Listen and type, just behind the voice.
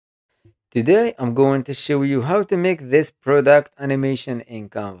Today I'm going to show you how to make this product animation in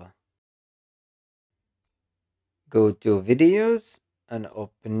Canva. Go to videos and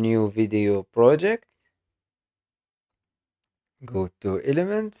open new video project. Go to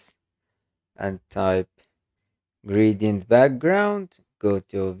elements and type gradient background. Go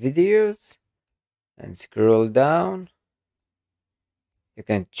to videos and scroll down. You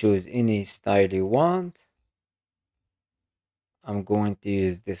can choose any style you want. I'm going to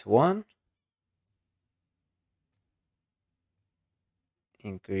use this one.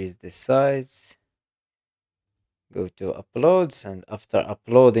 Increase the size. Go to uploads, and after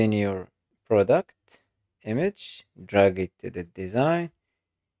uploading your product image, drag it to the design,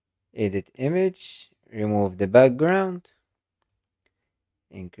 edit image, remove the background,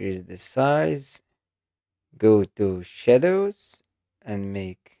 increase the size, go to shadows and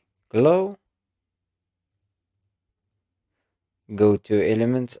make glow, go to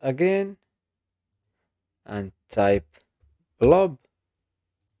elements again and type blob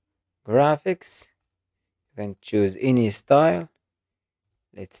graphics. You can choose any style.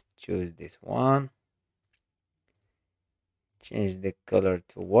 Let's choose this one. Change the color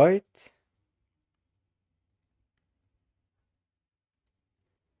to white.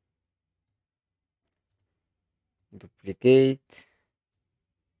 Duplicate.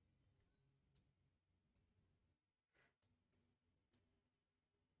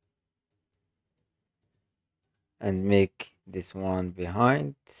 And make this one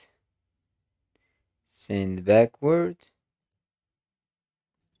behind. Send backward.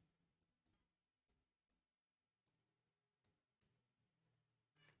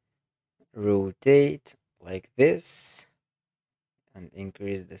 Rotate like this and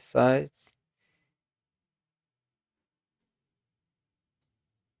increase the size.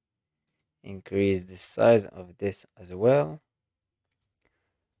 Increase the size of this as well.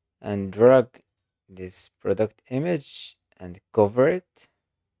 And drag this product image and cover it.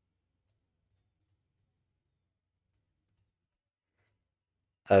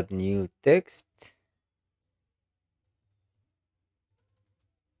 Add new text.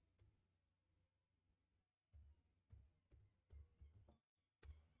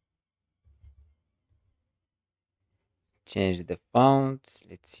 Change the font.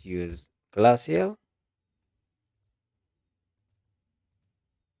 Let's use Glacial.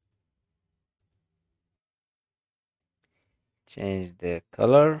 Change the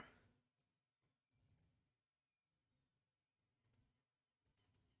color.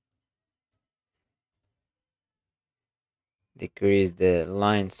 Decrease the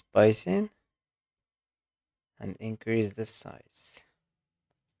line spacing and increase the size.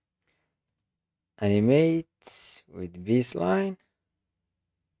 Animate with baseline.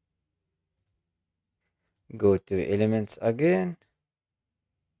 Go to elements again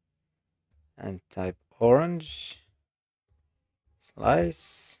and type orange.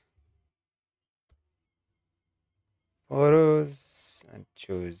 Slice. Photos and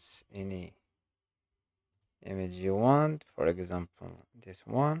choose any image you want. For example, this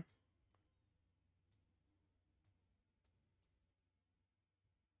one.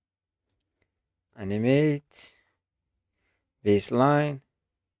 Animate. Baseline.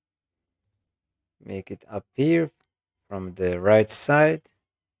 Make it appear from the right side.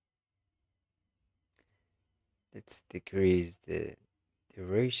 Let's decrease the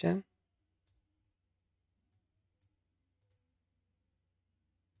duration.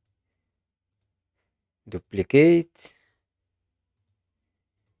 Duplicate.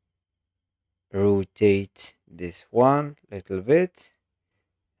 Rotate this one a little bit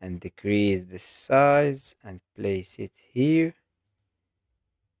and decrease the size and place it here.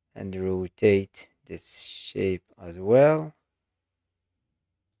 And rotate this shape as well.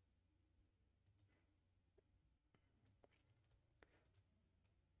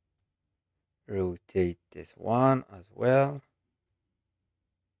 Rotate this one as well.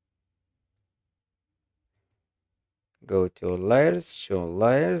 Go to layers, show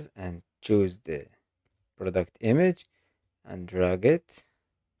layers, and choose the product image and drag it.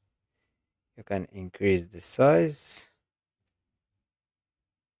 You can increase the size.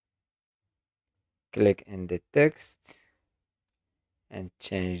 Click in the text and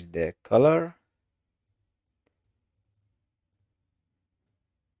change the color.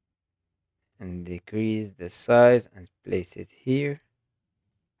 And decrease the size and place it here.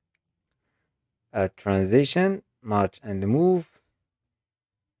 Add transition, match and move,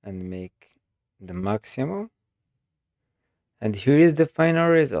 and make the maximum. And here is the final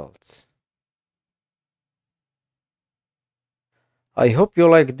results. I hope you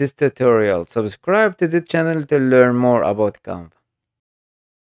like this tutorial. Subscribe to the channel to learn more about Canva.